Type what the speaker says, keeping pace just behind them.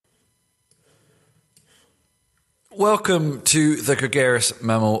Welcome to the Gregarious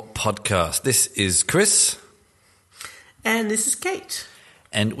Mammal Podcast. This is Chris. And this is Kate.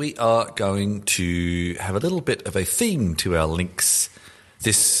 And we are going to have a little bit of a theme to our links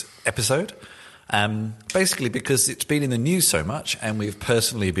this episode. Basically because it's been in the news so much and we've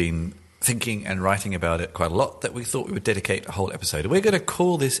personally been thinking and writing about it quite a lot that we thought we would dedicate a whole episode. We're going to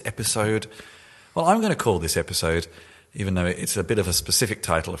call this episode, well, I'm going to call this episode, even though it's a bit of a specific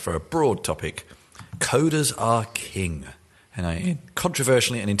title for a broad topic, Coders Are King. And I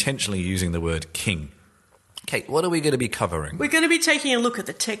controversially and intentionally using the word king. Kate, what are we going to be covering? We're going to be taking a look at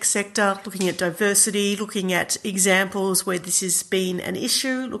the tech sector, looking at diversity, looking at examples where this has been an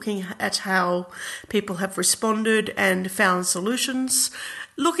issue, looking at how people have responded and found solutions,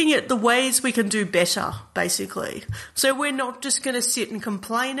 looking at the ways we can do better, basically. So we're not just going to sit and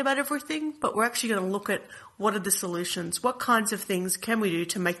complain about everything, but we're actually going to look at what are the solutions, what kinds of things can we do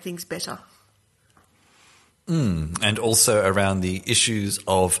to make things better. And also around the issues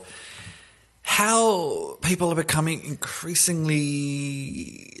of how people are becoming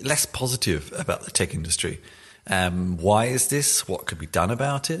increasingly less positive about the tech industry. Why is this? What could be done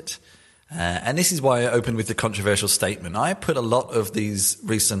about it? And this is why I opened with the controversial statement. I put a lot of these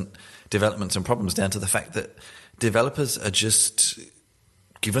recent developments and problems down to the fact that developers are just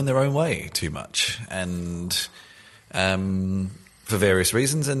given their own way too much, and for various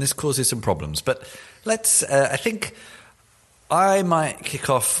reasons, and this causes some problems. But let's, I think I might kick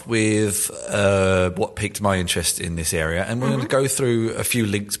off with what piqued my interest in this area, and we're going to go through a few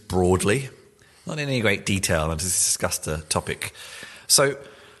links broadly, not in any great detail, and to discuss the topic. So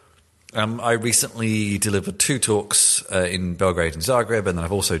I recently delivered 2 talks in Belgrade and Zagreb, and then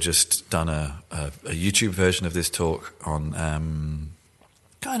I've also just done a YouTube version of this talk on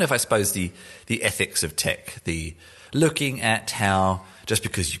kind of, I suppose, the ethics of tech, the looking at how just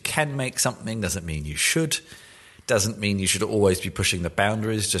because you can make something doesn't mean you should. Doesn't mean you should always be pushing the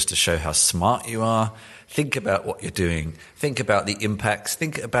boundaries just to show how smart you are. Think about what you're doing. Think about the impacts.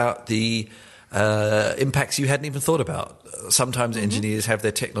 Think about the impacts you hadn't even thought about. Sometimes engineers have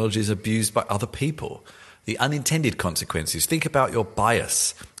their technologies abused by other people. The unintended consequences. Think about your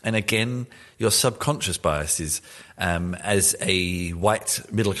bias. And again, your subconscious biases. As a white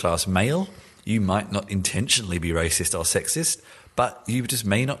middle-class male, you might not intentionally be racist or sexist, but you just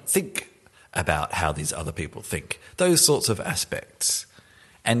may not think about how these other people think. Those sorts of aspects.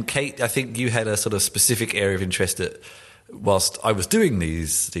 And Kate, I think you had a sort of specific area of interest that whilst I was doing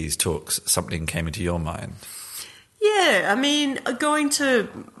these talks, something came into your mind. Yeah, I mean, going to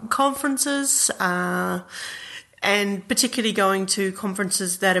conferences and particularly going to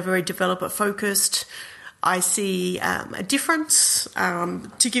conferences that are very developer-focused, I see a difference.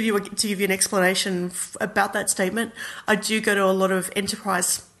 To give you an explanation about that statement, I do go to a lot of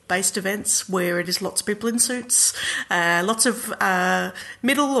enterprise-based events where it is lots of people in suits, lots of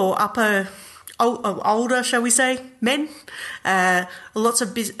middle or upper, older, shall we say, men. Lots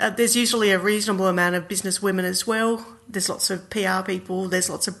of there's usually a reasonable amount of business women as well. There's lots of PR people.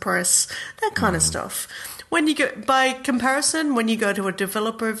 There's lots of press, that kind of stuff. When you go, by comparison, when you go to a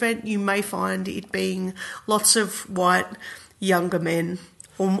developer event, you may find it being lots of white, younger men,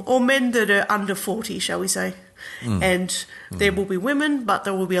 or men that are under 40, shall we say. And there will be women, but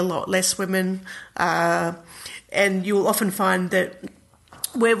there will be a lot less women. And you'll often find that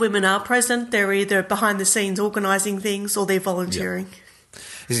where women are present, they're either behind the scenes organising things or they're volunteering. Yeah.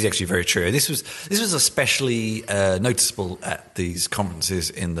 This is actually very true. This was especially noticeable at these conferences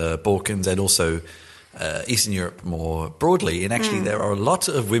in the Balkans and also Eastern Europe more broadly, and actually there are a lot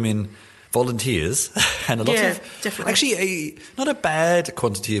of women volunteers and a lot of definitely. Actually not a bad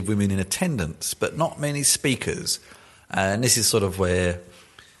quantity of women in attendance, but not many speakers. And this is sort of where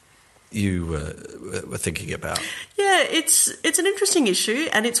you were thinking about. Yeah, it's an interesting issue,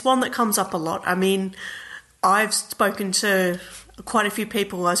 and it's one that comes up a lot. I mean, I've spoken to quite a few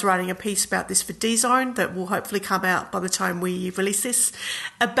people. I was writing a piece about this for D-Zone that will hopefully come out by the time we release this,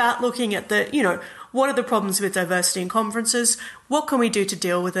 about looking at what are the problems with diversity in conferences, what can we do to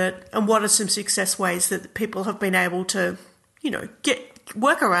deal with it, and what are some success ways that people have been able to,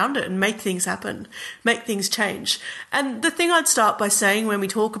 work around it and make things happen, make things change. And the thing I'd start by saying when we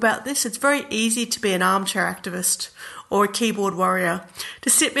talk about this, it's very easy to be an armchair activist or a keyboard warrior, to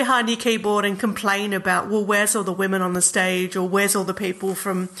sit behind your keyboard and complain about, well, where's all the women on the stage, or where's all the people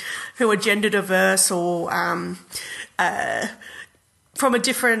who are gender diverse or from a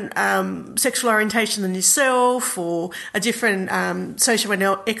different sexual orientation than yourself, or a different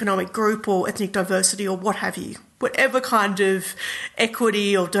socio-economic group or ethnic diversity or what have you. Whatever kind of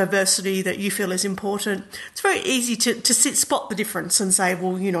equity or diversity that you feel is important, it's very easy to spot the difference and say,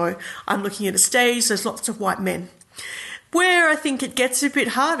 well, I'm looking at a stage, there's lots of white men. Where I think it gets a bit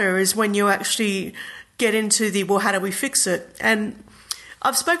harder is when you actually get into the, well, how do we fix it? And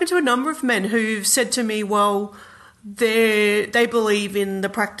I've spoken to a number of men who've said to me, well, they believe in the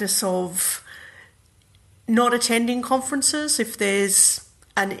practice of not attending conferences if there's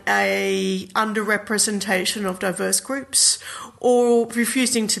a underrepresentation of diverse groups, or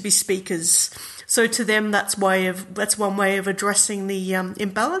refusing to be speakers. So to them, that's one way of addressing the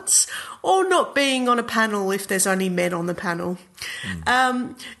imbalance, or not being on a panel if there's only men on the panel.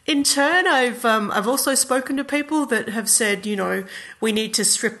 In turn, I've also spoken to people that have said, we need to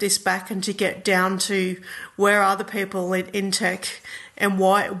strip this back and to get down to where are the people in tech and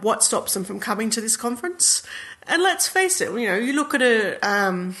what stops them from coming to this conference. And let's face it, you look at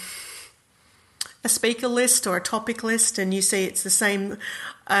a speaker list or a topic list and you see it's the same,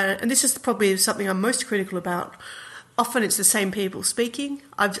 and this is probably something I'm most critical about. Often it's the same people speaking.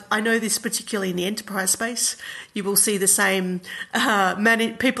 I know this particularly in the enterprise space. You will see the same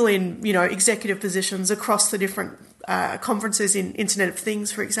people in executive positions across the different conferences in Internet of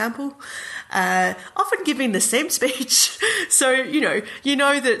Things, for example, often giving the same speech. So, you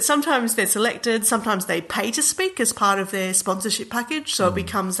know that sometimes they're selected, sometimes they pay to speak as part of their sponsorship package, so it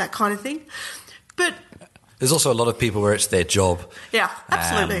becomes that kind of thing. But there's also a lot of people where it's their job. Yeah,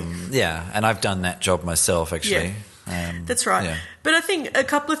 absolutely. And I've done that job myself, actually. Yeah. That's right. Yeah. But I think a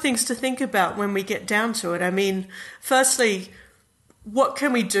couple of things to think about when we get down to it. I mean, firstly, what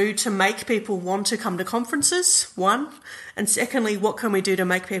can we do to make people want to come to conferences, one? And secondly, what can we do to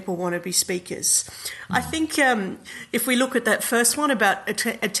make people want to be speakers? I think if we look at that first one about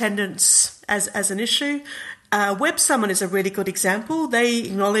attendance as an issue, Web Summit is a really good example. They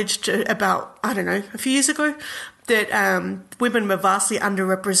acknowledged about, a few years ago, that women were vastly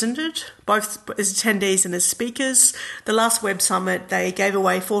underrepresented, both as attendees and as speakers. The last Web Summit, they gave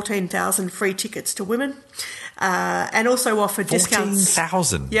away 14,000 free tickets to women. And also offered discounts.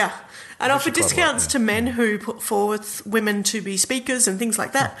 14,000? Yeah. And offered discounts to men who put forward women to be speakers and things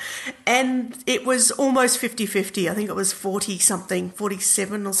like that. And it was almost 50-50. I think it was 40-something,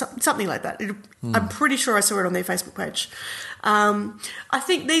 47 or something like that. I'm pretty sure I saw it on their Facebook page. I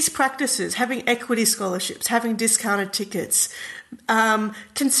think these practices, having equity scholarships, having discounted tickets,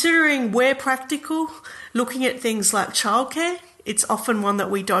 considering where practical, looking at things like childcare, it's often one that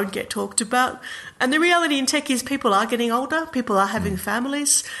we don't get talked about. And the reality in tech is people are getting older, people are having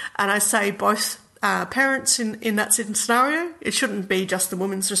families, and I say both parents in that scenario. It shouldn't be just the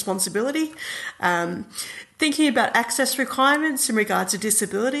woman's responsibility. Thinking about access requirements in regards to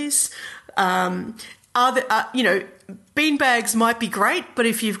disabilities, beanbags might be great, but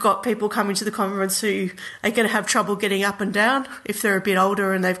if you've got people coming to the conference who are going to have trouble getting up and down, if they're a bit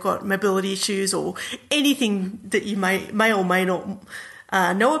older and they've got mobility issues or anything that you may or may not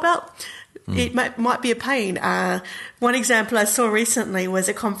know about, it might be a pain. One example I saw recently was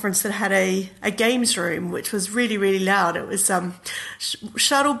a conference that had a games room, which was really, really loud. It was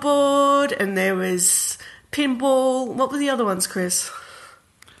shuttleboard and there was pinball. What were the other ones, Chris?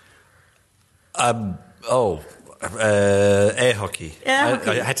 Air hockey. Air hockey.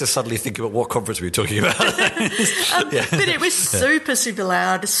 I had to suddenly think about what conference we were talking about. But it was super, super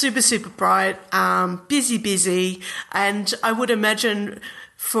loud, super, super bright, busy. And I would imagine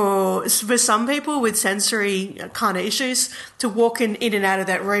for some people with sensory kind of issues, to walk in and out of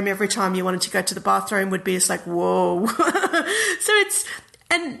that room every time you wanted to go to the bathroom would be just like, whoa. So it's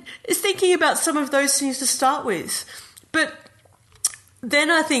thinking about some of those things to start with. But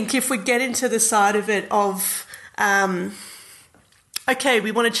then I think if we get into the side of it of, okay,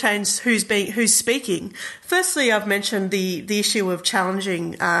 we want to change who's speaking. Firstly, I've mentioned the issue of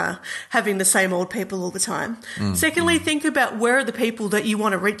challenging having the same old people all the time. Secondly, think about where are the people that you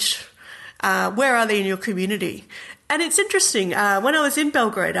want to reach. Where are they in your community? And it's interesting. When I was in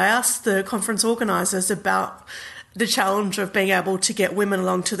Belgrade, I asked the conference organisers about the challenge of being able to get women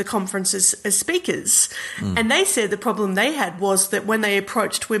along to the conferences as speakers. And they said the problem they had was that when they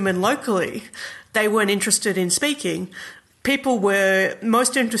approached women locally, they weren't interested in speaking. People were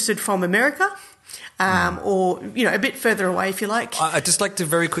most interested from America, or, a bit further away, if you like. I'd just like to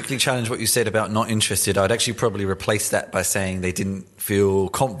very quickly challenge what you said about not interested. I'd actually probably replace that by saying they didn't feel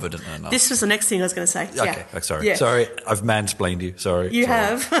confident enough. This was the next thing I was going to say. Okay, yeah. Sorry. Yeah. Sorry, I've mansplained you. Sorry. You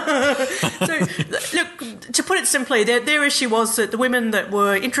have. So, look, to put it simply, their issue was that the women that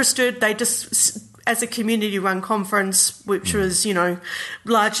were interested, they just, as a community-run conference, which was,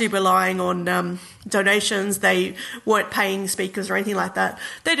 largely relying on donations, they weren't paying speakers or anything like that.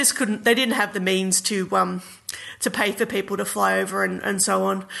 They just couldn't. They didn't have the means to pay for people to fly over and so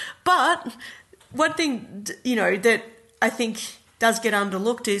on. But one thing, that I think does get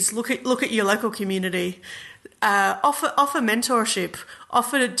underlooked is look at your local community. Offer mentorship,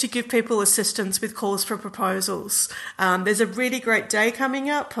 offer to give people assistance with calls for proposals. There's a really great day coming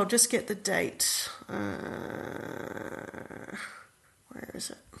up. I'll just get the date. Where is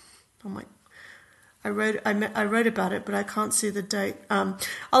it? Oh my! I wrote about it, but I can't see the date. February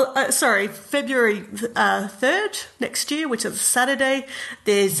 3rd next year, which is a Saturday.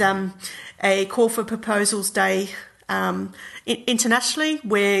 There's a call for proposals day. Internationally,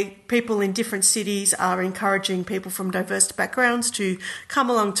 where people in different cities are encouraging people from diverse backgrounds to come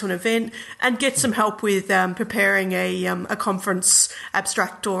along to an event and get some help with preparing a conference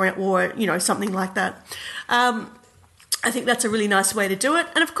abstract or something like that. I think that's a really nice way to do it.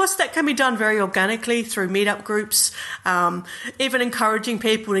 And of course, that can be done very organically through meetup groups, even encouraging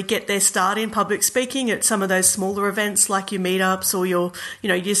people to get their start in public speaking at some of those smaller events like your meetups or your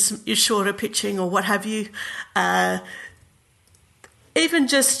shorter pitching or what have you. Even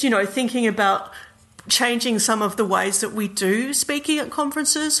just, thinking about changing some of the ways that we do speaking at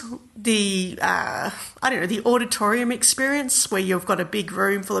conferences, the auditorium experience where you've got a big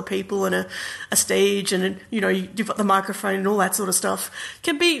room full of people and a stage and, you've got the microphone and all that sort of stuff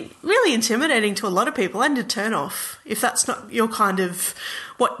can be really intimidating to a lot of people and a turn off if that's not your kind of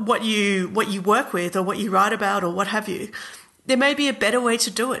what you work with or what you write about or what have you. There may be a better way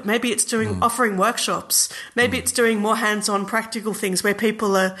to do it. Maybe it's offering workshops. Maybe it's doing more hands-on practical things where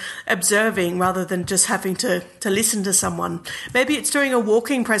people are observing rather than just having to listen to someone. Maybe it's doing a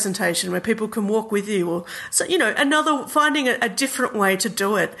walking presentation where people can walk with you or, finding a different way to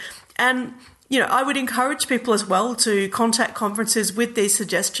do it. And, I would encourage people as well to contact conferences with these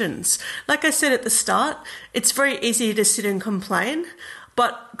suggestions. Like I said at the start, it's very easy to sit and complain.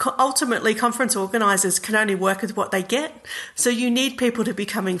 But ultimately, conference organisers can only work with what they get. So you need people to be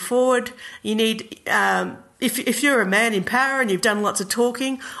coming forward. You need, if you're a man in power and you've done lots of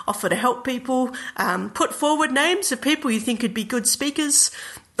talking, offer to help people. Put forward names of people you think could be good speakers.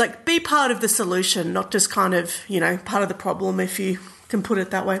 Like, be part of the solution, not just kind of, part of the problem, if you can put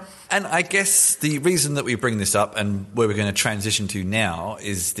it that way. And I guess the reason that we bring this up and where we're going to transition to now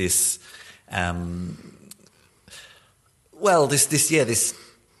is this...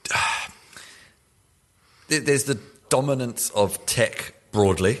 there's the dominance of tech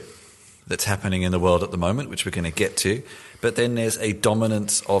broadly that's happening in the world at the moment, which we're going to get to. But then there's a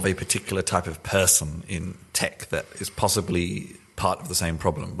dominance of a particular type of person in tech that is possibly part of the same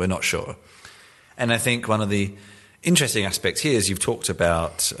problem. We're not sure. And I think one of the interesting aspects here is you've talked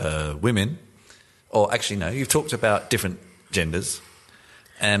about women, or actually no, you've talked about different genders.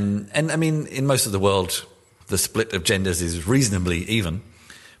 And I mean, in most of the world, the split of genders is reasonably even.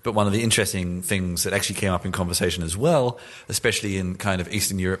 But one of the interesting things that actually came up in conversation as well, especially in kind of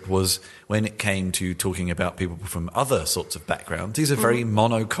Eastern Europe, was when it came to talking about people from other sorts of backgrounds. These are very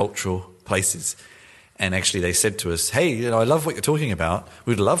monocultural places. And actually they said to us, hey, I love what you're talking about.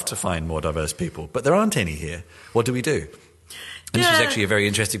 We'd love to find more diverse people, but there aren't any here. What do we do? And this was actually a very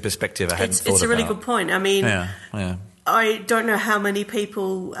interesting perspective I hadn't thought about. It's a really good point. I mean, I don't know how many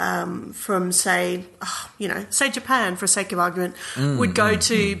people from, say Japan, for sake of argument, would go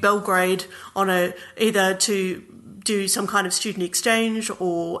to Belgrade on either to do some kind of student exchange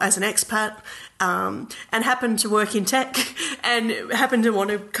or as an expat, and happen to work in tech and happen to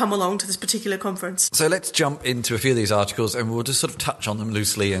want to come along to this particular conference. So let's jump into a few of these articles and we'll just sort of touch on them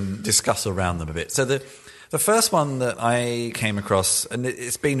loosely and discuss around them a bit. So the first one that I came across, and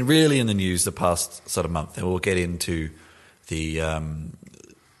it's been really in the news the past sort of month, and we'll get into the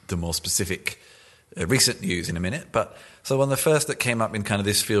more specific recent news in a minute. But so one of the first that came up in kind of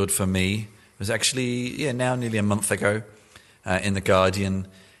this field for me was actually, now nearly a month ago in The Guardian.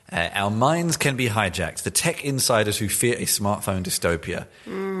 Our minds can be hijacked. The tech insiders who fear a smartphone dystopia.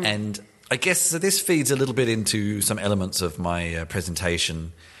 And I guess so this feeds a little bit into some elements of my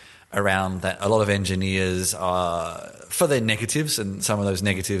presentation around that a lot of engineers are, for their negatives, and some of those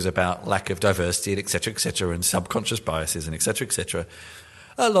negatives about lack of diversity, and et cetera, and subconscious biases, and et cetera,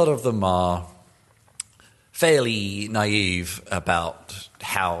 a lot of them are fairly naive about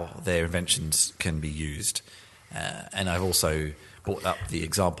how their inventions can be used. And I've also brought up the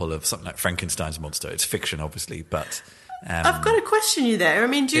example of something like Frankenstein's monster. It's fiction, obviously, but... I've got to question you there. I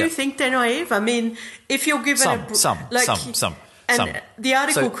mean, do you think they're naive? I mean, if you're given some. And the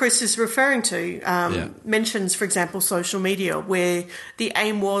article Chris is referring to mentions, for example, social media, where the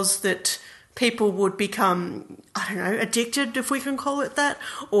aim was that people would become, addicted, if we can call it that,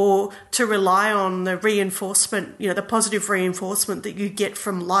 or to rely on the reinforcement, the positive reinforcement that you get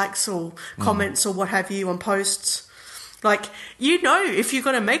from likes or comments or what have you on posts. Like, you know, if you're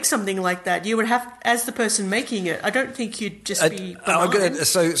going to make something like that, you would have, as the person making it, I don't think you'd just be benign.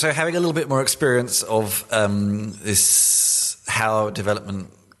 So having a little bit more experience of this, how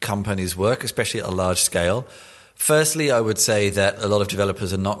development companies work, especially at a large scale. Firstly, I would say that a lot of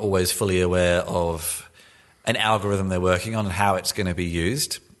developers are not always fully aware of an algorithm they're working on and how it's going to be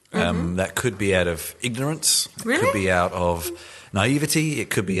used. That could be out of ignorance. Really? It could be out of naivety. It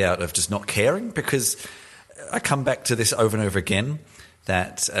could be out of just not caring, because I come back to this over and over again,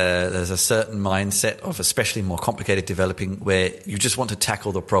 that there's a certain mindset of especially more complicated developing where you just want to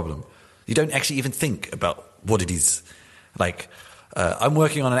tackle the problem. You don't actually even think about what it is. Like, I'm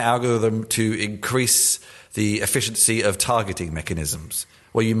working on an algorithm to increase the efficiency of targeting mechanisms.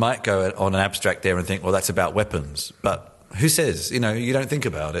 Well, you might go on an abstract there and think, well, that's about weapons. But who says? You know, you don't think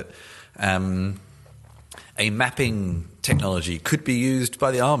about it. A mapping technology could be used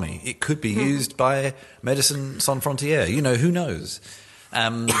by the army. It could be used by Médecins Sans Frontières. You know, who knows?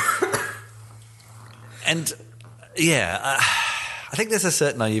 And yeah, I think there's a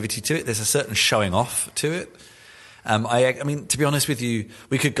certain naivety to it. There's a certain showing off to it. I mean, to be honest with you,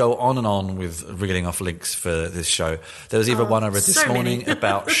 we could go on and on with reeling off links for this show. There was even one I read this morning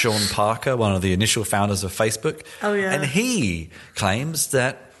about Sean Parker, one of the initial founders of Facebook. Oh, yeah. And he claims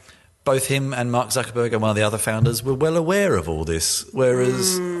that both him and Mark Zuckerberg and one of the other founders were well aware of all this,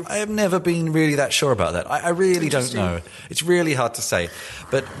 whereas I have never been really that sure about that. I really don't know. It's really hard to say.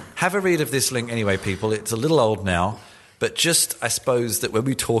 But have a read of this link anyway, people. It's a little old now. But just, I suppose, that when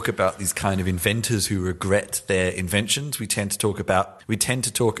we talk about these kind of inventors who regret their inventions, we tend to talk about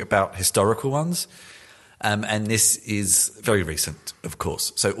historical ones, and this is very recent, of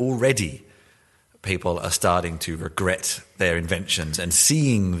course. So already, people are starting to regret their inventions and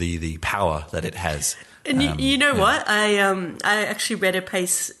seeing the power that it has. And you know what? I actually read a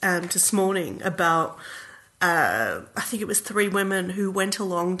piece this morning about I think it was 3 women who went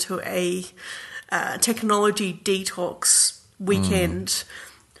along to a technology detox weekend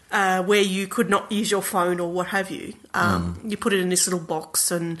where you could not use your phone or what have you. You put it in this little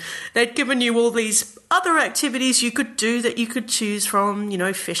box, and they'd given you all these other activities you could do that you could choose from, you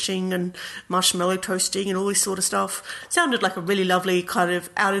know, fishing and marshmallow toasting and all this sort of stuff. Sounded like a really lovely kind of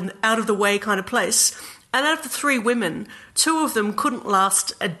out of the way kind of place. And out of the 3 women, 2 of them couldn't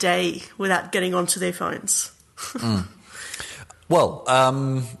last a day without getting onto their phones. Well,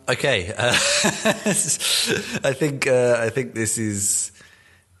 okay. I think this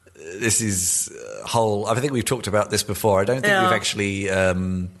is whole. I think we've talked about this before. I don't think we've actually.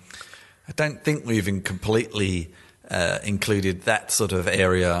 I don't think we've completely included that sort of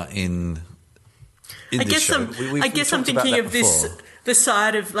area in this show. I guess I'm thinking of this, the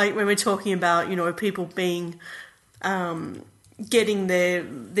side of, like, when we're talking about, you know, people being getting their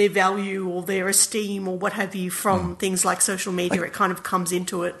value or their esteem or what have you from things like social media. It kind of comes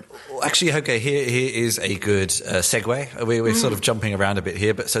into it. Actually, okay, here is a good segue. We're sort of jumping around a bit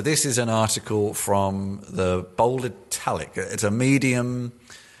here, but so this is an article from the Bold Italic. It's a Medium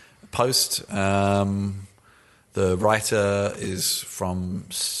post. The writer is from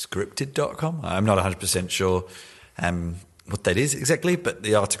scripted.com. I'm not 100% sure what that is exactly, but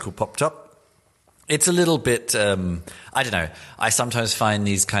the article popped up. It's a little bit, I don't know, I sometimes find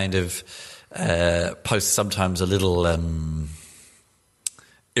these kind of posts sometimes a little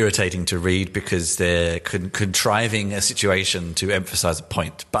irritating to read because they're contriving a situation to emphasize a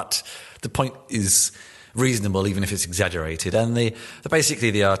point. But the point is reasonable even if it's exaggerated. And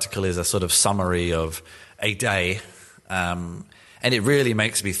basically the article is a sort of summary of a day, and it really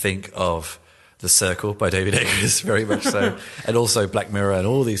makes me think of The Circle by David Eggers, very much so, and also Black Mirror and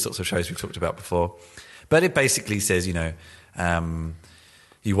all these sorts of shows we've talked about before. But it basically says, you know,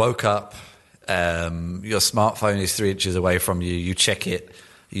 you woke up, your smartphone is 3 inches away from you, you check it,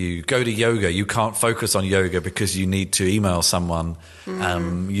 you go to yoga, you can't focus on yoga because you need to email someone,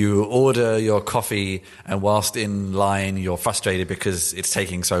 you order your coffee, and whilst in line you're frustrated because it's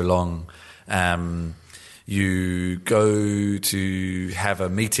taking so long. You go to have a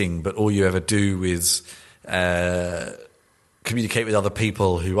meeting, but all you ever do is communicate with other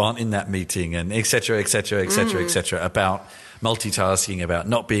people who aren't in that meeting, and et cetera, et cetera, et cetera, et cetera, about multitasking, about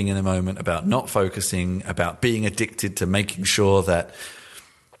not being in the moment, about not focusing, about being addicted to making sure that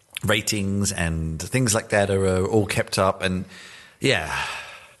ratings and things like that are all kept up. And yeah,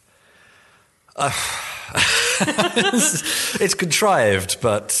 it's contrived,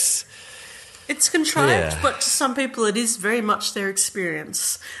 but... It's contrived, Yeah. but to some people it is very much their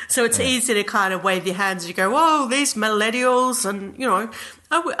experience. So it's easy to kind of wave your hands and you go, oh, these millennials, and, you know,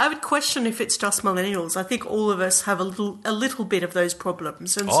 I would question if it's just millennials. I think all of us have a little bit of those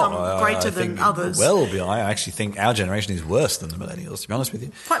problems, and some greater than others. Well, I actually think our generation is worse than the millennials, to be honest with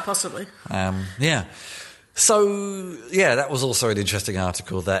you. Quite possibly. Yeah. So, yeah, that was also an interesting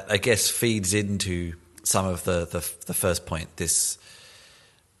article that I guess feeds into some of the first point. This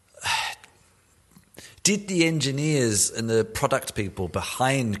did the engineers and the product people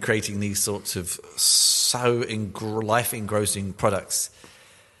behind creating these sorts of so life-engrossing products,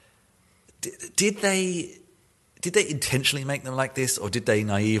 did they intentionally make them like this, or did they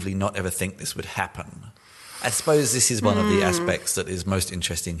naively not ever think this would happen? I suppose this is one of the aspects that is most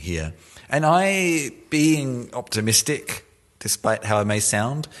interesting here. And I, being optimistic, despite how I may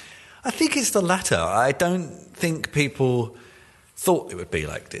sound, I think it's the latter. I don't think people thought it would be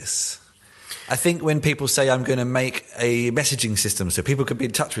like this. I think when people say, I'm going to make a messaging system so people can be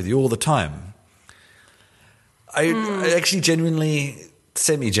in touch with you all the time, I actually genuinely,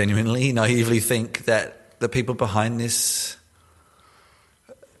 semi-genuinely, naively think that the people behind this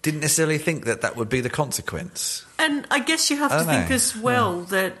didn't necessarily think that that would be the consequence. And I guess you have to think as well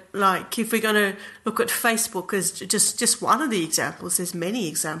that, like, if we're going to look at Facebook as just one of the examples, there's many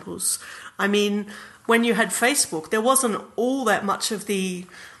examples. I mean, when you had Facebook, there wasn't all that much of the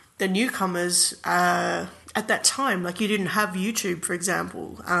newcomers at that time. Like, you didn't have YouTube, for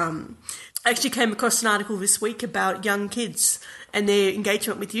example. I actually came across an article this week about young kids and their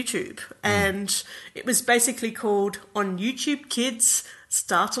engagement with YouTube. And it was basically called On YouTube Kids,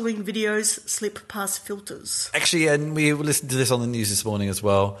 Startling Videos Slip Past Filters. Actually, and we listened to this on the news this morning as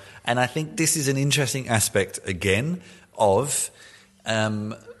well. And I think this is an interesting aspect, again, of...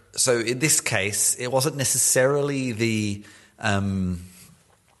 so in this case, it wasn't necessarily the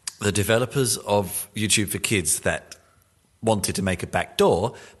developers of YouTube for Kids that wanted to make a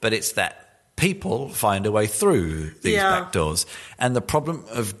backdoor, but it's that people find a way through these backdoors. And the problem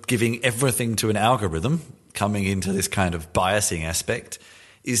of giving everything to an algorithm, coming into this kind of biasing aspect,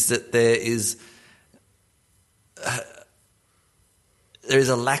 is that there is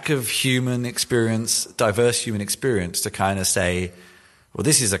a lack of human experience, diverse human experience, to kind of say, well,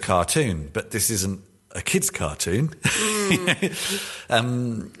 this is a cartoon, but this isn't a kid's cartoon.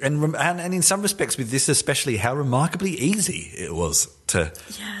 And in some respects with this especially, how remarkably easy it was to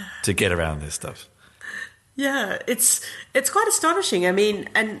get around this stuff. Yeah, it's quite astonishing. I mean,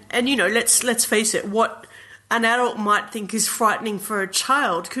 and you know, let's face it, what an adult might think is frightening for a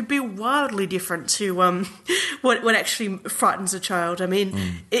child could be wildly different to what actually frightens a child. I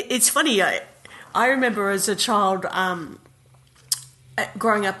mean, it's funny. I remember as a child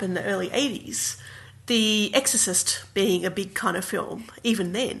growing up in the early 80s, The Exorcist being a big kind of film,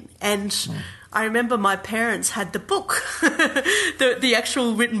 even then. And I remember my parents had the book, the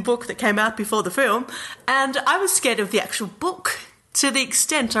actual written book that came out before the film, and I was scared of the actual book. To the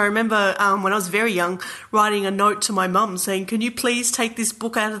extent, I remember when I was very young, writing a note to my mum saying, can you please take this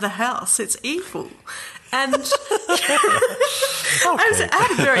book out of the house? It's evil. And I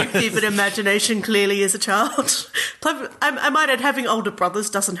had a very vivid imagination, clearly, as a child. I might add, having older brothers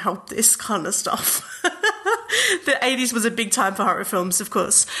doesn't help this kind of stuff. The 80s was a big time for horror films, of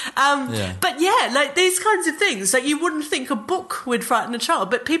course. But yeah, like these kinds of things, like you wouldn't think a book would frighten a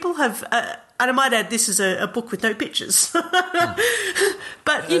child, but people have... and I might add, this is a book with no pictures.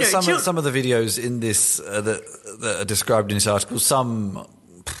 But, you know... Some of the videos in this that are described in this article, some...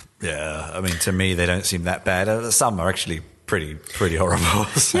 Yeah, I mean, to me, they don't seem that bad. Some are actually pretty horrible.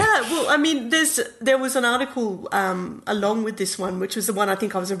 So. Yeah, well, I mean, there was an article along with this one, which was the one I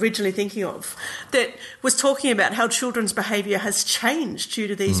think I was originally thinking of, that was talking about how children's behaviour has changed due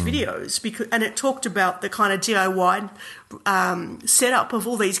to these videos, and it talked about the kind of DIY setup of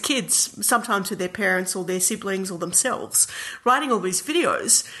all these kids, sometimes with their parents or their siblings or themselves, writing all these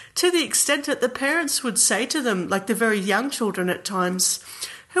videos, to the extent that the parents would say to them, like the very young children at times,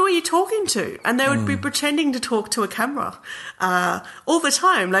 who are you talking to? And they would be pretending to talk to a camera all the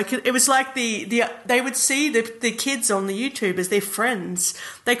time. Like it was like they would see the kids on the YouTube as their friends.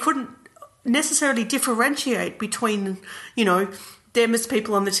 They couldn't necessarily differentiate between, you know, them as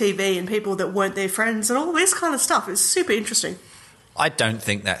people on the TV and people that weren't their friends and all this kind of stuff. It's super interesting. I don't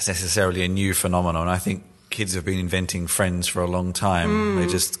think that's necessarily a new phenomenon. I think kids have been inventing friends for a long time. They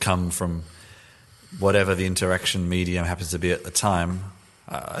just come from whatever the interaction medium happens to be at the time.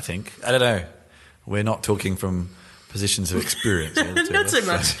 I think. I don't know. We're not talking from positions of experience. Not so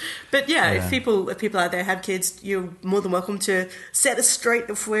much. But if people out there have kids, you're more than welcome to set us straight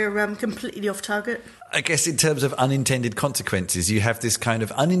if we're completely off target. I guess in terms of unintended consequences, you have this kind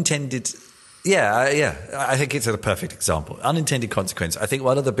of unintended Yeah. I think it's a perfect example. Unintended consequence. I think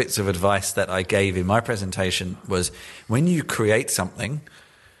one of the bits of advice that I gave in my presentation was when you create something,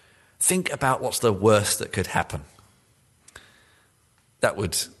 think about what's the worst that could happen. That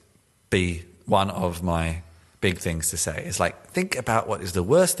would be one of my big things to say. It's like, think about what is the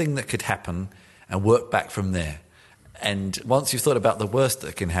worst thing that could happen and work back from there. And once you've thought about the worst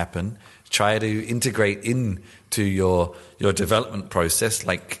that can happen, try to integrate into your development process,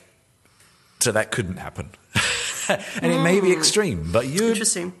 like, so that couldn't happen. And it may be extreme, but you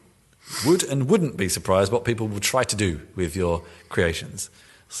would and wouldn't be surprised what people would try to do with your creations.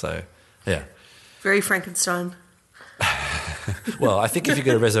 So, yeah. Very Frankenstein. Well, I think if you're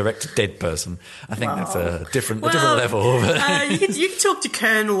going to resurrect a dead person, I think that's a different level. You can talk to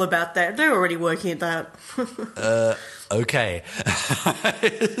Colonel about that. They're already working at that. Okay.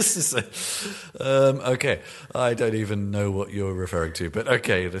 Okay. I don't even know what you're referring to, but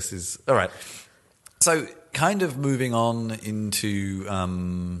okay, this is... All right. So kind of moving on into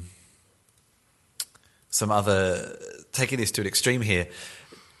some other... Taking this to an extreme here,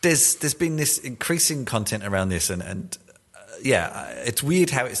 there's been this increasing content around this and it's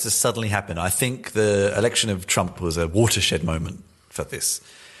weird how it's just suddenly happened. I think the election of Trump was a watershed moment for this.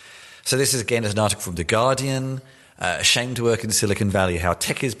 So this is, again, an article from The Guardian... Ashamed to work in Silicon Valley, how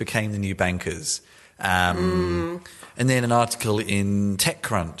techies became the new bankers. And then an article in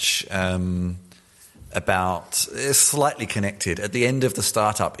TechCrunch about, slightly connected, at the end of the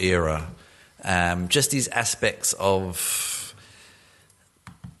startup era, just these aspects of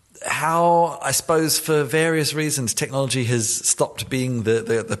how, I suppose, for various reasons, technology has stopped being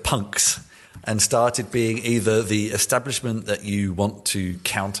the punks and started being either the establishment that you want to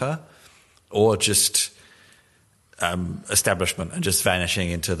counter or just... establishment and just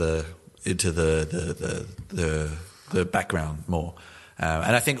vanishing into the background more,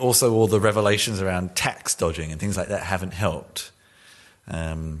 and I think also all the revelations around tax dodging and things like that haven't helped. What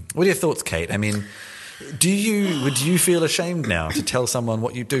are your thoughts, Kate? I mean, would you feel ashamed now to tell someone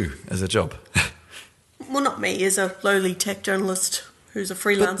what you do as a job? Well, not me, as a lowly tech journalist who's a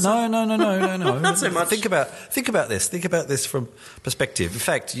freelancer. But no. Not so much. Think about this. Think about this from perspective. In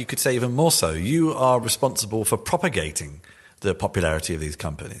fact, you could say even more so. You are responsible for propagating the popularity of these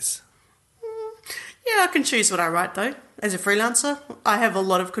companies. Yeah, I can choose what I write, though. As a freelancer, I have a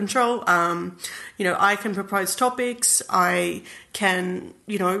lot of control. I can propose topics. I can,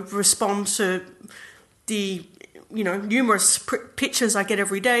 respond to the, numerous pitches I get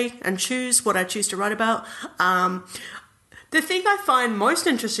every day and choose what I choose to write about. The thing I find most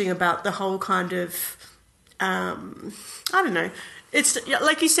interesting about the whole kind of, it's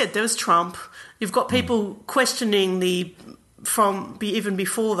like you said, there was Trump. You've got people questioning even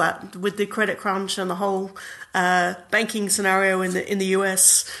before that with the credit crunch and the whole banking scenario in the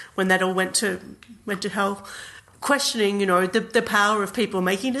US when that all went to hell, questioning the power of people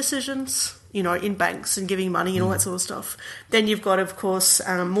making decisions in banks and giving money and all that sort of stuff. Then you've got, of course,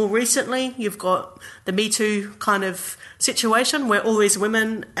 more recently, you've got the Me Too kind of situation where all these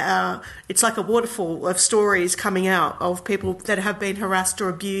women, it's like a waterfall of stories coming out of people that have been harassed or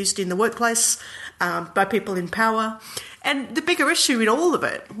abused in the workplace by people in power. And the bigger issue in all of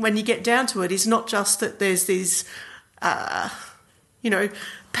it, when you get down to it, is not just that there's these,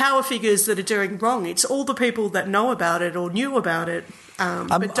 power figures that are doing wrong. It's all the people that know about it or knew about it,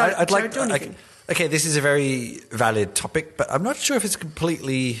 but don't do anything. Okay, this is a very valid topic, but I'm not sure if it's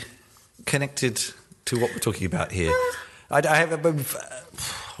completely connected to what we're talking about here.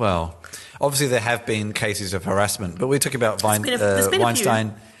 Obviously there have been cases of harassment, but we're talking about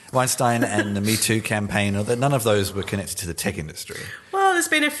Weinstein and the Me Too campaign. None of those were connected to the tech industry. Well, there's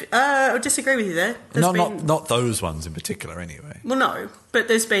been I would disagree with you there. Not those ones in particular, anyway. Well, no, but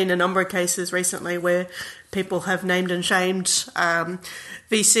there's been a number of cases recently where people have named and shamed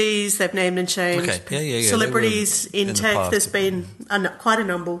VCs. They've named and shamed celebrities in tech. There's been quite a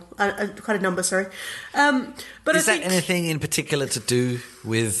number. Sorry, but is that anything in particular to do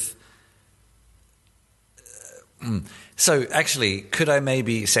with? So, actually, could I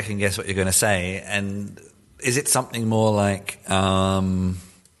maybe second guess what you're going to say? And is it something more like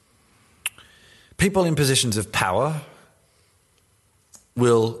people in positions of power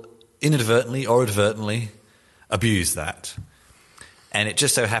will inadvertently or advertently abuse that? And it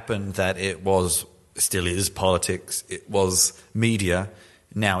just so happened that it still is politics, it was media,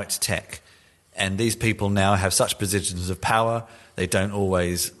 now it's tech. And these people now have such positions of power, they don't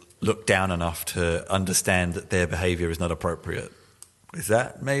always look down enough to understand that their behaviour is not appropriate. Is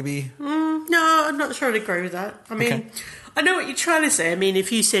that maybe? No, No, I'm not sure I'd agree with that. I mean, Okay. I know what you're trying to say. I mean,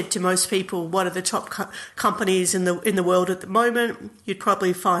 if you said to most people, what are the top companies in the world at the moment, you'd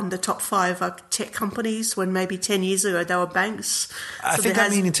probably find the top 5 are tech companies, when maybe 10 years ago they were banks. I So think there I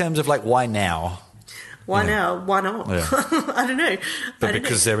mean in terms of like why now? why now? Why not? Yeah. I don't know. But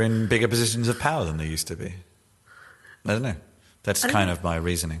because they're in bigger positions of power than they used to be. I don't know. That's kind of my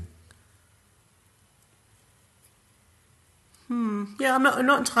reasoning. Yeah, I'm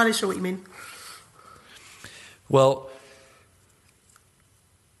not entirely sure what you mean. Well,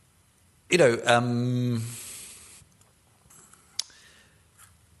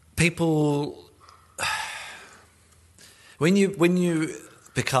 people, when you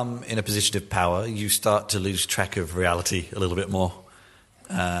become in a position of power, you start to lose track of reality a little bit more.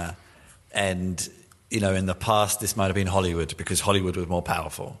 And, in the past, this might have been Hollywood because Hollywood was more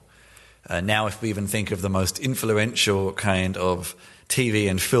powerful. Now, if we even think of the most influential kind of TV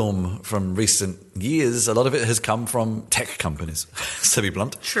and film from recent years, a lot of it has come from tech companies, to be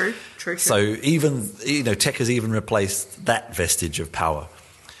blunt. True. So even, tech has even replaced that vestige of power.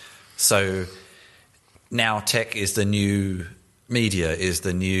 So now tech is the new media, is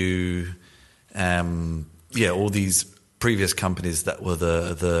the new, all these previous companies that were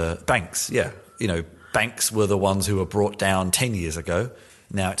the banks. Yeah, banks were the ones who were brought down 10 years ago.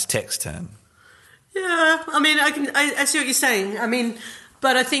 Now it's tech's turn. Yeah, I mean, I see what you're saying. I mean,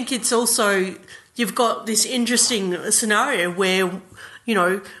 but I think it's also, you've got this interesting scenario where,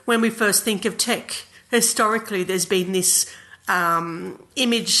 when we first think of tech, historically there's been this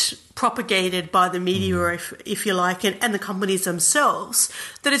image propagated by the media, if you like, and the companies themselves,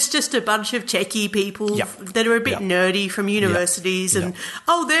 that it's just a bunch of techie people that are a bit nerdy from universities and,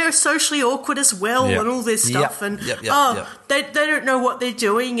 they're socially awkward as well and all this stuff. And, they don't know what they're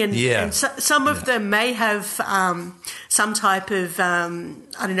doing. And some of them may have some type of,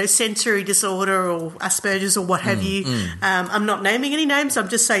 sensory disorder or Asperger's or what have you. I'm not naming any names. I'm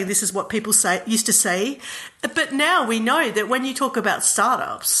just saying this is what people used to say. But now we know that when you talk about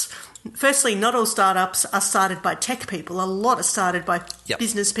startups, firstly, not all startups are started by tech people. A lot are started by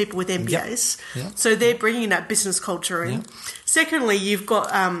business people with MBAs. So they're bringing that business culture in. Secondly, you've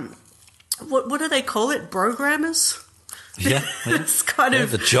got, what do they call it? Programmers? Yeah. It's kind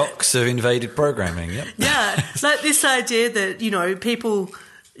of... The jocks have invaded programming, Yeah, like this idea that, people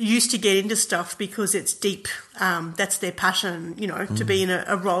used to get into stuff because it's deep. That's their passion, to be in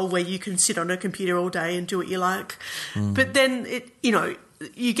a role where you can sit on a computer all day and do what you like. But then,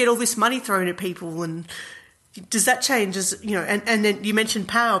 you get all this money thrown at people, and does that change and then you mentioned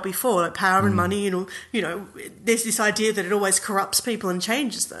power before, like power and money, there's this idea that it always corrupts people and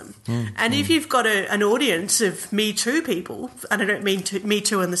changes them. And if you've got an audience of Me Too people, and I don't mean Me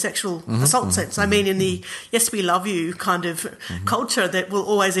Too in the sexual assault sense, I mean in the yes, we love you kind of culture that will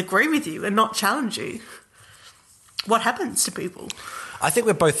always agree with you and not challenge you, what happens to people? I think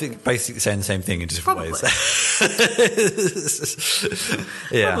we're both basically saying the same thing in different ways.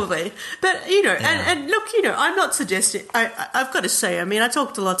 Probably. But, and look, I'm not suggesting, I've got to say, I mean, I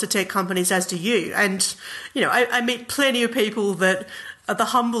talk to lots of tech companies, as do you, and, I meet plenty of people that are the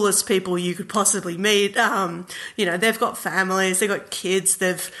humblest people you could possibly meet. They've got families, they've got kids,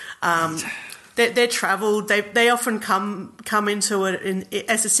 they're travelled. They often come into it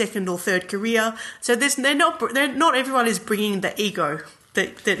as a second or third career. So not everyone is bringing the ego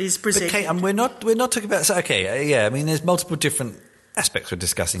that is presented. Okay, and we're not talking about. So I mean, there's multiple different aspects we're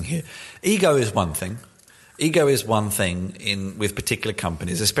discussing here. Ego is one thing. Ego is one thing with particular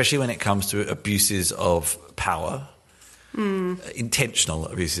companies, especially when it comes to abuses of power, intentional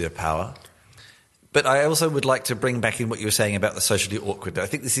abuses of power. But I also would like to bring back in what you were saying about the socially awkward. I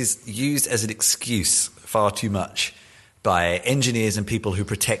think this is used as an excuse far too much by engineers and people who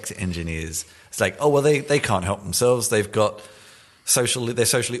protect engineers. It's like, oh, well, they can't help themselves. They're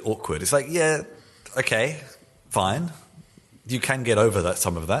socially awkward. It's like, yeah, okay, fine. You can get over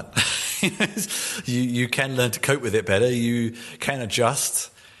some of that. You can learn to cope with it better. You can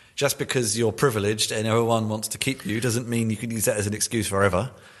adjust. Just because you're privileged and everyone wants to keep you doesn't mean you can use that as an excuse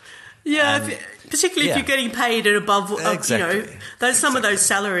forever. Yeah, particularly if you're getting paid at above, exactly. Some of those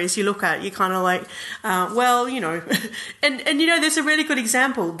salaries you look at, you're kind of like, and there's a really good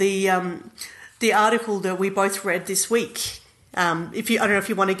example. The article that we both read this week. I don't know if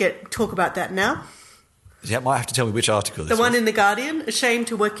you want to talk about that now. Yeah, might have to tell me which article. The one in The Guardian, ashamed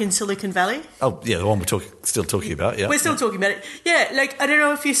to work in Silicon Valley. Oh, yeah, the one we're still talking about. Yeah, we're still talking about it. Yeah, like I don't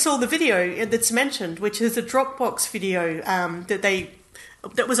know if you saw the video that's mentioned, which is a Dropbox video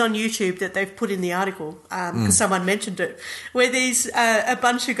that was on YouTube that they've put in the article because someone mentioned it, where these a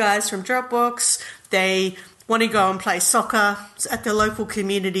bunch of guys from Dropbox, they want to go and play soccer at the local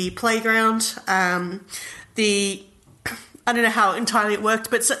community playground. I don't know how entirely it worked,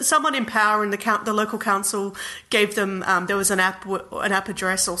 but someone in power in the local council gave them, there was an app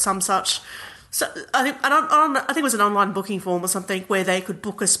address or some such. So I think it was an online booking form or something where they could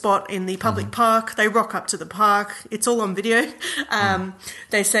book a spot in the public park. They rock up to the park. It's all on video.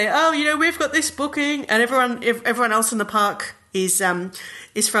 They say, "Oh, we've got this booking," and everyone else in the park is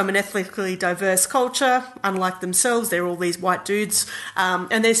from an ethnically diverse culture, unlike themselves. They're all these white dudes.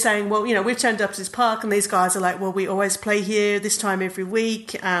 And they're saying, well, we've turned up to this park, and these guys are like, well, we always play here this time every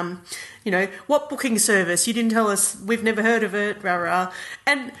week. What booking service? You didn't tell us. We've never heard of it, rah, rah.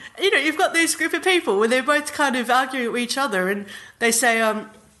 And, you've got this group of people where they're both kind of arguing with each other, and they say, and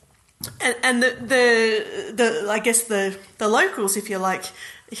I guess the locals, if you like,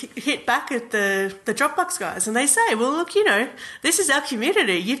 hit back at the Dropbox guys, and they say, well, look, this is our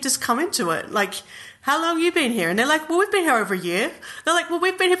community. You've just come into it. Like, how long have you been here? And they're like, well, we've been here over a year. They're like, well,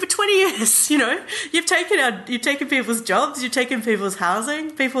 we've been here for 20 years. You've taken people's jobs. You've taken people's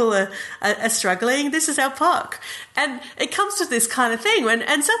housing. People are struggling. This is our park. And it comes to this kind of thing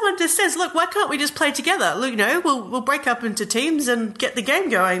and someone just says, look, why can't we just play together? Look, we'll break up into teams and get the game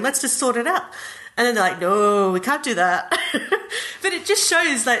going. Let's just sort it out. And then they're like, no, we can't do that. But it just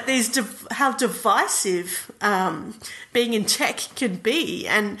shows like how divisive being in tech can be.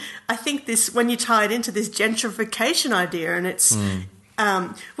 And I think when you tie it into this gentrification idea, and it's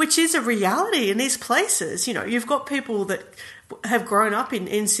which is a reality in these places. You've got people that have grown up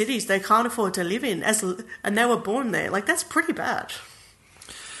in cities they can't afford to live in, and they were born there. Like, that's pretty bad.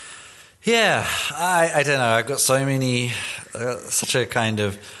 Yeah, I don't know. I've got so many, such a kind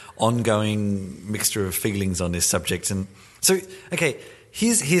of ongoing mixture of feelings on this subject. And so, okay,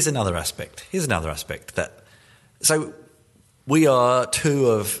 here's another aspect. So we are two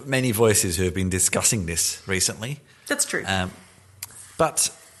of many voices who have been discussing this recently. That's true. But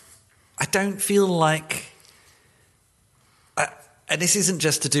I don't feel like... and this isn't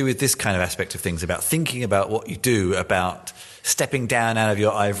just to do with this kind of aspect of things, about thinking about what you do, about stepping down out of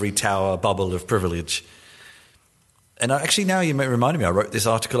your ivory tower bubble of privilege. And actually, now you reminded me, I wrote this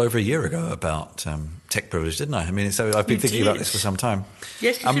article over a year ago about tech privilege, didn't I? I mean, so I've been thinking about this for some time.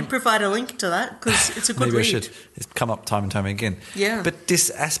 Yes, you should provide a link to that, because it's a good maybe read. I should. It's come up time and time again. Yeah. But this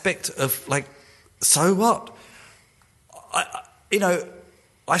aspect of, like, so what?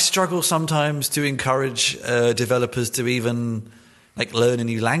 I struggle sometimes to encourage developers to even, like, learn a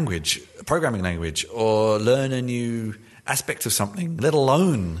new language, a programming language, or learn a new aspect of something, let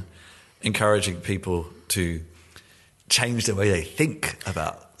alone encouraging people to change the way they think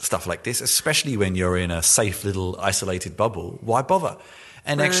about stuff like this, especially when you're in a safe little isolated bubble. Why bother?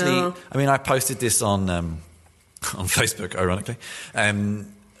 And actually, I mean, I posted this on Facebook, ironically,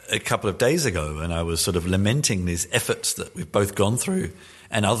 a couple of days ago, and I was sort of lamenting these efforts that we've both gone through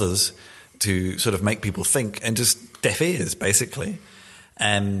and others to sort of make people think, and just deaf ears, basically.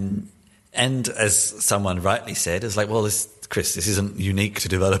 And as someone rightly said, it's like, well, Chris, this isn't unique to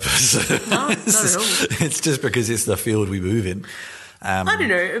developers. No, not at all. It's just because it's the field we move in. I don't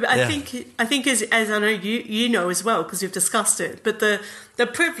know. I think as I know you know as well, because you've discussed it. But the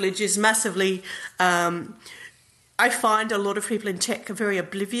privilege is massively. I find a lot of people in tech are very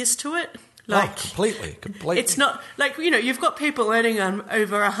oblivious to it. Like, completely. It's not like, you've got people earning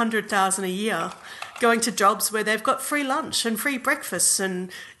over $100,000 a year, going to jobs where they've got free lunch and free breakfast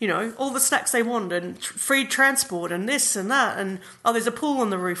and, all the snacks they want, and free transport and this and that, and, there's a pool on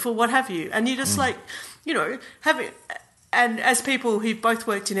the roof or what have you. And you just and as people who've both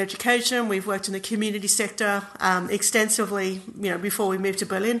worked in education, we've worked in the community sector extensively, before we moved to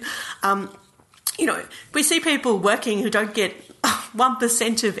Berlin, we see people working who don't get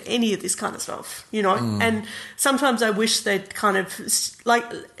 1% of any of this kind of stuff, and sometimes I wish they'd kind of, like,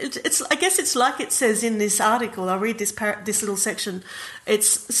 I guess it's like it says in this article. I'll read this little section.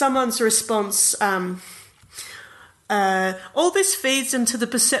 It's someone's response. All this feeds into the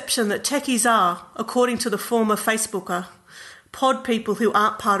perception that techies are, according to the former Facebooker, pod people who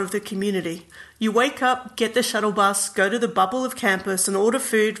aren't part of the community. You wake up, get the shuttle bus, go to the bubble of campus and order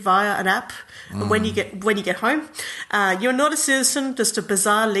food via an app. And when you get home, you're not a citizen, just a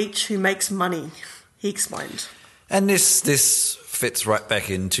bizarre leech who makes money, he explained. And this fits right back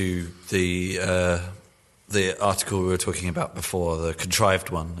into the article we were talking about before, the contrived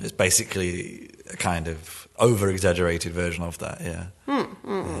one. It's basically a kind of over-exaggerated version of that, yeah.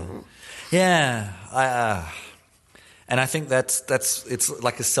 And I think that's it's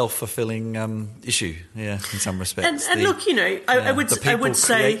like a self-fulfilling issue, in some respects. And look, I would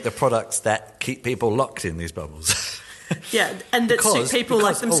say the products that keep people locked in these bubbles. Yeah, and that suit people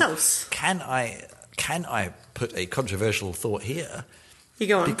like themselves. Can I put a controversial thought here. You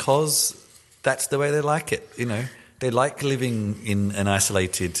go on. Because that's the way they like it, you know. They like living in an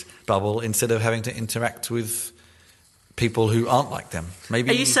isolated bubble instead of having to interact with people who aren't like them.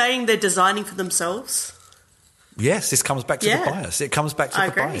 Maybe. Are you saying they're designing for themselves? Yes, this comes back to the bias. It comes back to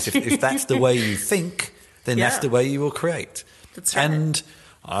the bias. If that's the way you think, then that's the way you will create. That's right. And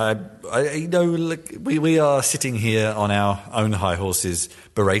you know, look, we are sitting here on our own high horses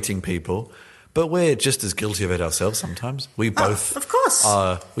berating people, but we're just as guilty of it ourselves sometimes. We both, of course,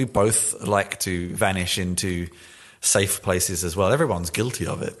 we both like to vanish into safe places as well. Everyone's guilty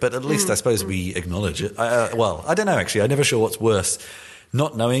of it, but at least I suppose we acknowledge it. Well, I don't know actually. I'm never sure what's worse: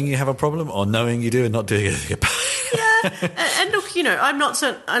 not knowing you have a problem, or knowing you do and not doing anything about it. And look, you know, I'm not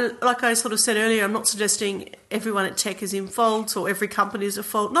like I sort of said earlier, I'm not suggesting everyone at tech is in fault or every company is at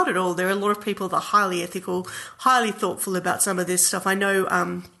fault. Not at all. There are a lot of people that are highly ethical, highly thoughtful about some of this stuff. I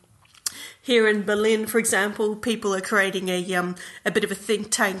know here in Berlin, for example, people are creating a bit of a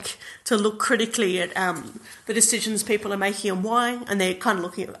think tank to look critically at the decisions people are making and why, and they're kind of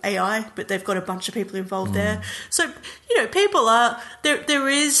looking at AI, but they've got a bunch of people involved there. So, you know, people are there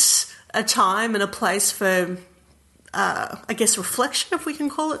is a time and a place for I guess reflection, if we can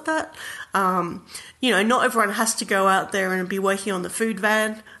call it that. You know, not everyone has to go out there and be working on the food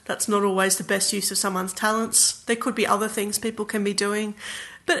van. That's not always the best use of someone's talents. There could be other things people can be doing.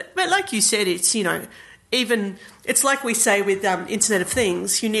 But like you said, it's, you know, even, it's like we say with Internet of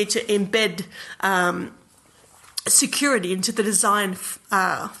Things, you need to embed security into the design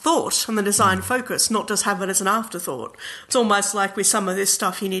thought and the design focus, not just have it as an afterthought. It's almost like with some of this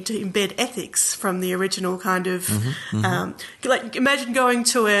stuff, you need to embed ethics from the original kind of, like imagine going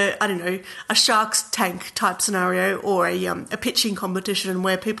to a Shark's Tank type scenario or a pitching competition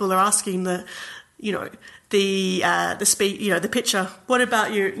where people are asking the pitcher, what about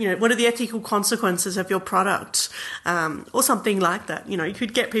what are the ethical consequences of your product, or something like that. You know, you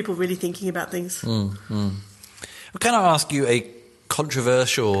could get people really thinking about things. Can I ask you a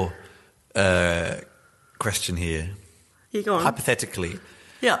controversial question here? You go on. Hypothetically,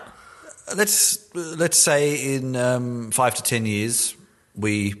 yeah. Let's say in 5 to 10 years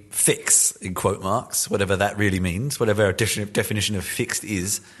we fix, in quote marks, whatever that really means, whatever our definition of fixed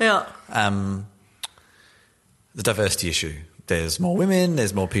is. Yeah. The diversity issue. There's more women,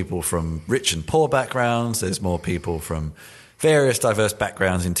 there's more people from rich and poor backgrounds, there's more people from various diverse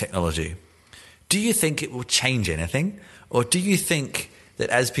backgrounds in technology. Do you think it will change anything? Or do you think that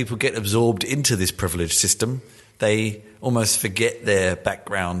as people get absorbed into this privileged system, they almost forget their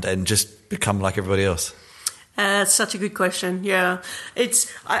background and just become like everybody else? That's such a good question, yeah.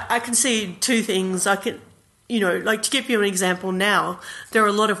 I can see two things. Like to give you an example now, there are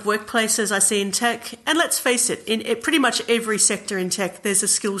a lot of workplaces I see in tech, and let's face it, in pretty much every sector in tech, there's a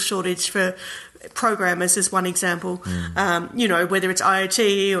skill shortage for programmers is one example. Whether it's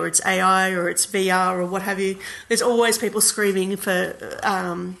IoT or it's AI or it's VR or what have you, there's always people screaming for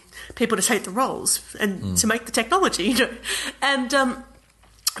people to take the roles and to make the technology, you know. And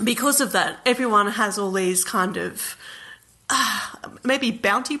because of that, everyone has all these kind of maybe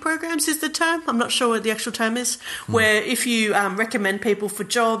bounty programs is the term. I'm not sure what the actual term is. Where if you recommend people for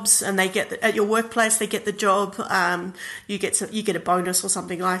jobs and they get at your workplace, they get the job, you get a bonus or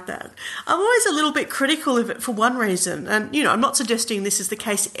something like that. I'm always a little bit critical of it for one reason, and I'm not suggesting this is the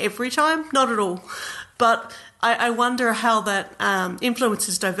case every time, not at all, but I wonder how that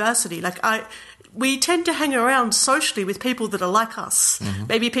influences diversity. We tend to hang around socially with people that are like us.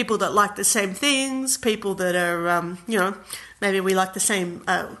 Maybe people that like the same things, people that are, maybe we like the same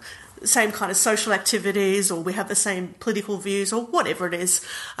kind of social activities, or we have the same political views, or whatever it is.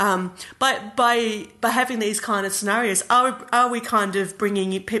 By having these kind of scenarios, are we kind of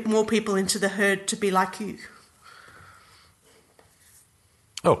bringing more people into the herd to be like you?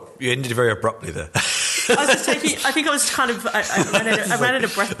 Oh, you ended very abruptly there. I was just taking. I think I was kind of. I ran out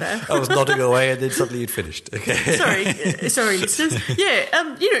of breath there. I was nodding away, and then suddenly you'd finished. Okay. Sorry, listeners. Yeah.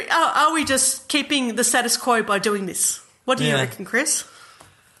 Are we just keeping the status quo by doing this? What do you reckon, Chris?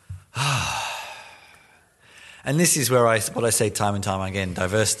 And this is where what I say time and time again: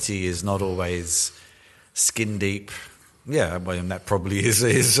 diversity is not always skin deep. Yeah, well, that probably is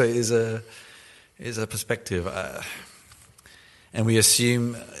a perspective. And we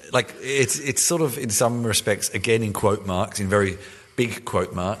assume, like, it's sort of, in some respects, again in quote marks, in very big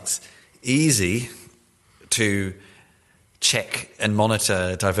quote marks, easy to check and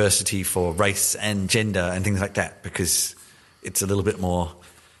monitor diversity for race and gender and things like that because it's a little bit more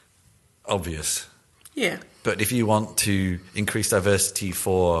obvious. Yeah. But if you want to increase diversity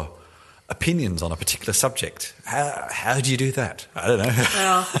for opinions on a particular subject. How do you do that? I don't know.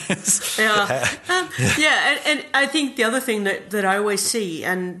 And I think the other thing that I always see,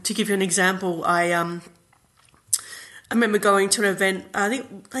 and to give you an example, I remember going to an event. I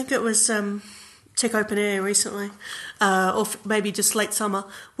think it was Tech Open Air recently, or maybe just late summer,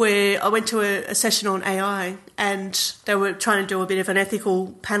 where I went to a session on AI, and they were trying to do a bit of an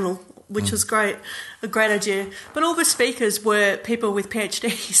ethical panel, which was great, a great idea. But all the speakers were people with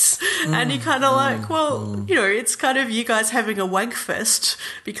PhDs, and you're kind of like, well, it's kind of you guys having a wank fest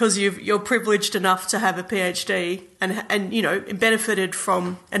because you're privileged enough to have a PhD and benefited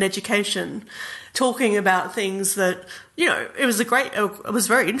from an education, talking about things that it was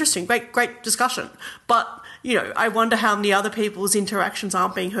very interesting, great discussion. But I wonder how many other people's interactions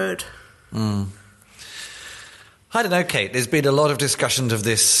aren't being heard. I don't know, Kate. There's been a lot of discussions of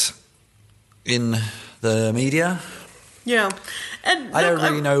this in the media. Yeah. And I don't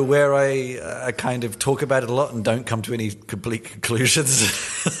really know where I kind of talk about it a lot and don't come to any complete conclusions.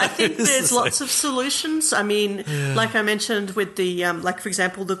 I think there's lots of solutions. I mean, like I mentioned with the, for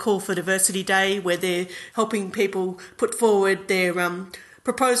example, the Call for Diversity Day, where they're helping people put forward their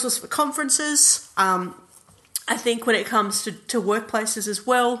proposals for conferences. I think when it comes to workplaces as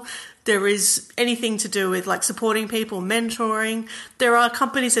well, there is anything to do with like supporting people, mentoring. There are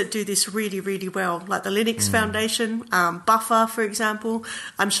companies that do this really, really well, like the Linux Foundation, Buffer, for example.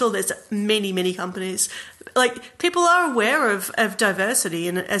 I'm sure there's many, many companies. Like people are aware of diversity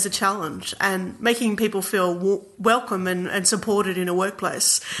as a challenge and making people feel welcome and supported in a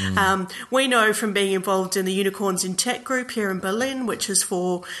workplace. We know from being involved in the Unicorns in Tech group here in Berlin, which is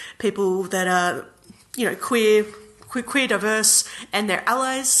for people that are, queer, diverse, and their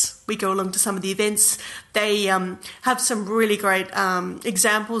allies. We go along to some of the events. They have some really great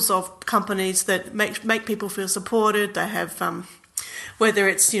examples of companies that make people feel supported. They have, whether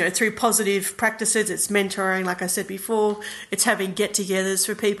it's through positive practices, it's mentoring, like I said before. It's having get-togethers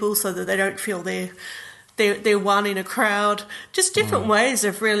for people so that they don't feel they're one in a crowd. Just different ways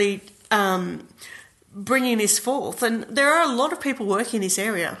of really bringing this forth. And there are a lot of people working in this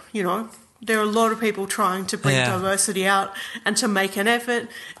area. There are a lot of people trying to bring diversity out and to make an effort.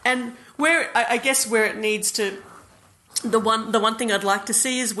 And where it needs to, the one thing I'd like to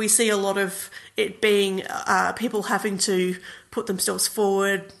see is we see a lot of it being people having to put themselves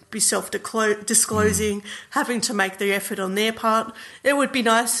forward, be self-disclosing, having to make the effort on their part. It would be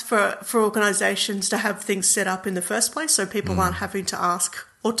nice for organisations to have things set up in the first place so people aren't having to ask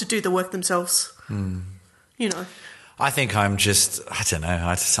or to do the work themselves. I think I don't know,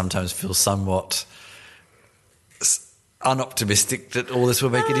 I sometimes feel somewhat unoptimistic that all this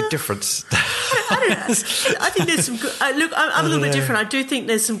will make any difference. I don't know. I think there's some good... Look, I'm a little bit different. I do think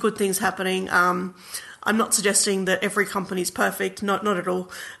there's some good things happening. I'm not suggesting that every company is perfect, not at all.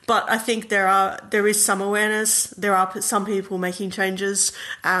 But I think there is some awareness. There are some people making changes.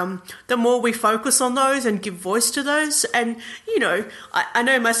 The more we focus on those and give voice to those, and I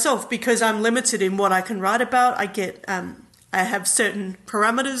know myself because I'm limited in what I can write about. I have certain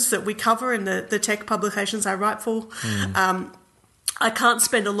parameters that we cover in the tech publications I write for. I can't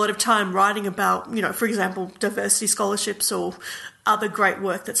spend a lot of time writing about, for example, diversity scholarships or other great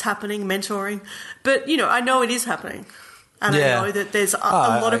work that's happening, mentoring. But, I know it is happening. And I know that there's a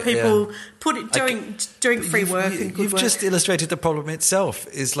lot of people doing free work and good you've work. You've just illustrated the problem itself.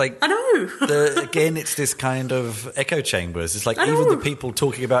 Is like I know. Again, it's this kind of echo chambers. It's like even the people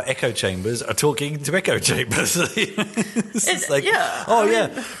talking about echo chambers are talking to echo chambers. It's like,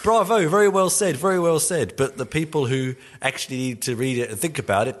 bravo, very well said. But the people who actually need to read it and think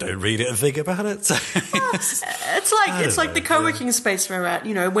about it don't read it and think about it. So it's like the co-working space we're at.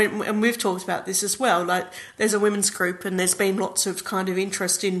 And we've talked about this as well. Like there's a women's group and there's been lots of kind of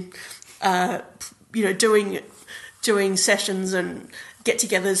interest in doing sessions and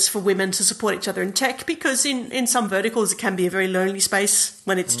get-togethers for women to support each other in tech, because in some verticals it can be a very lonely space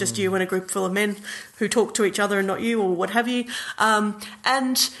when it's just you and a group full of men who talk to each other and not you or what have you. And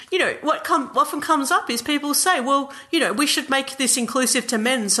what often comes up is people say, well, we should make this inclusive to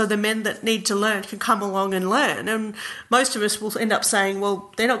men so the men that need to learn can come along and learn. And most of us will end up saying,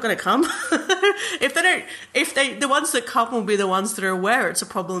 well, they're not going to come. The ones that come will be the ones that are aware it's a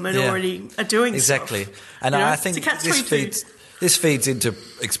problem and already are doing exactly. stuff. And I think this feeds into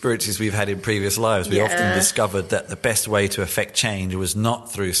experiences we've had in previous lives. We often discovered that the best way to affect change was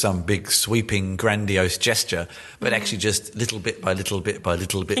not through some big sweeping grandiose gesture, but actually just little bit by little bit by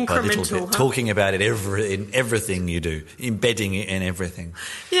little bit by little bit, talking about it in everything you do, embedding it in everything.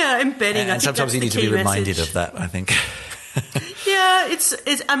 Yeah, embedding. And sometimes you need to be reminded of that, I think. Yeah, it's.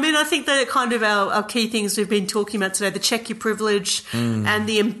 I mean, I think that kind of our key things we've been talking about today: the check your privilege and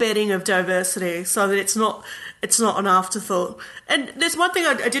the embedding of diversity, so that it's not an afterthought. And there's one thing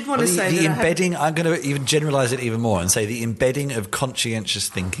I did want to say. The embedding. I'm going to even generalise it even more and say the embedding of conscientious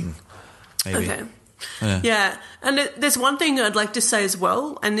thinking. Maybe. Okay. Yeah. And there's one thing I'd like to say as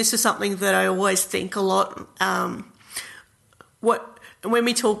well, and this is something that I always think a lot. When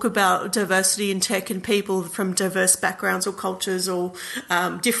we talk about diversity in tech and people from diverse backgrounds or cultures or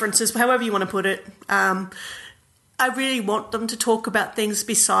differences, however you want to put it, I really want them to talk about things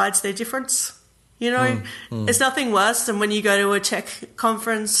besides their difference. You know, there's nothing worse than when you go to a tech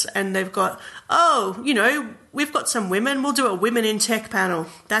conference and they've got, we've got some women, we'll do a women in tech panel.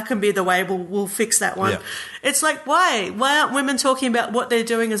 That can be the way we'll fix that one. Yeah. It's like, why? Why aren't women talking about what they're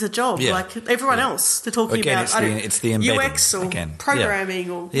doing as a job? Yeah. Like everyone else, they're talking about it's the embedding, UX or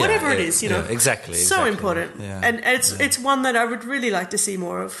programming or whatever it is, you know. Exactly. So important. Yeah. And it's one that I would really like to see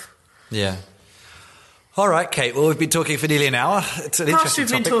more of. Yeah. All right, Kate. Well, we've been talking for nearly an hour. It's an interesting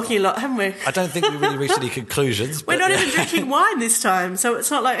topic. We've been talking a lot, haven't we? I don't think we really reached any conclusions. We're not even drinking wine this time, so it's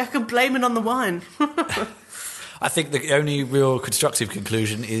not like I can blame it on the wine. I think the only real constructive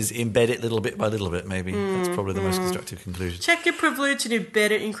conclusion is embed it little bit by little bit, maybe. That's probably the most constructive conclusion. Check your privilege and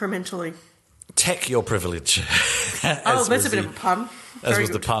embed it incrementally. Tech your privilege. That's a bit of a pun. As was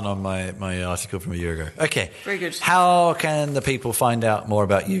the pun on my article from a year ago. Okay. Very good. How can the people find out more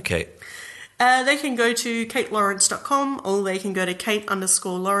about you, Kate? They can go to katelawrence.com or they can go to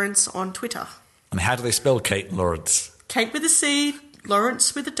Kate_Lawrence on Twitter. And how do they spell Kate Lawrence? Kate with a C,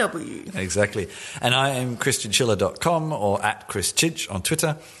 Lawrence with a W. Exactly. And I am chrischinchilla.com or at chrischinch on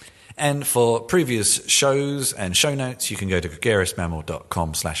Twitter. And for previous shows and show notes, you can go to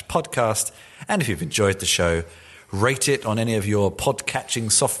gregariousmammal.com/podcast. And if you've enjoyed the show, rate it on any of your pod-catching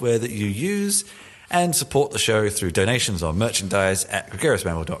software that you use and support the show through donations or merchandise at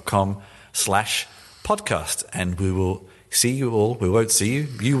gregariousmammal.com/podcast. And we will see you all. We won't see you.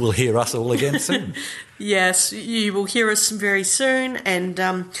 You will hear us all again soon. Yes, you will hear us very soon, and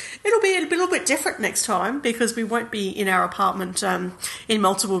it'll be a little bit different next time because we won't be in our apartment in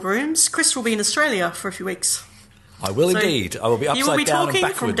multiple rooms. Chris will be in Australia for a few weeks. I will indeed. I will be upside down and backwards. You will be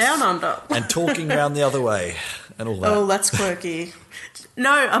talking from down under. And talking around the other way and all that. Oh, that's quirky.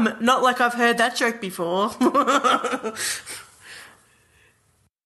 No, not like I've heard that joke before.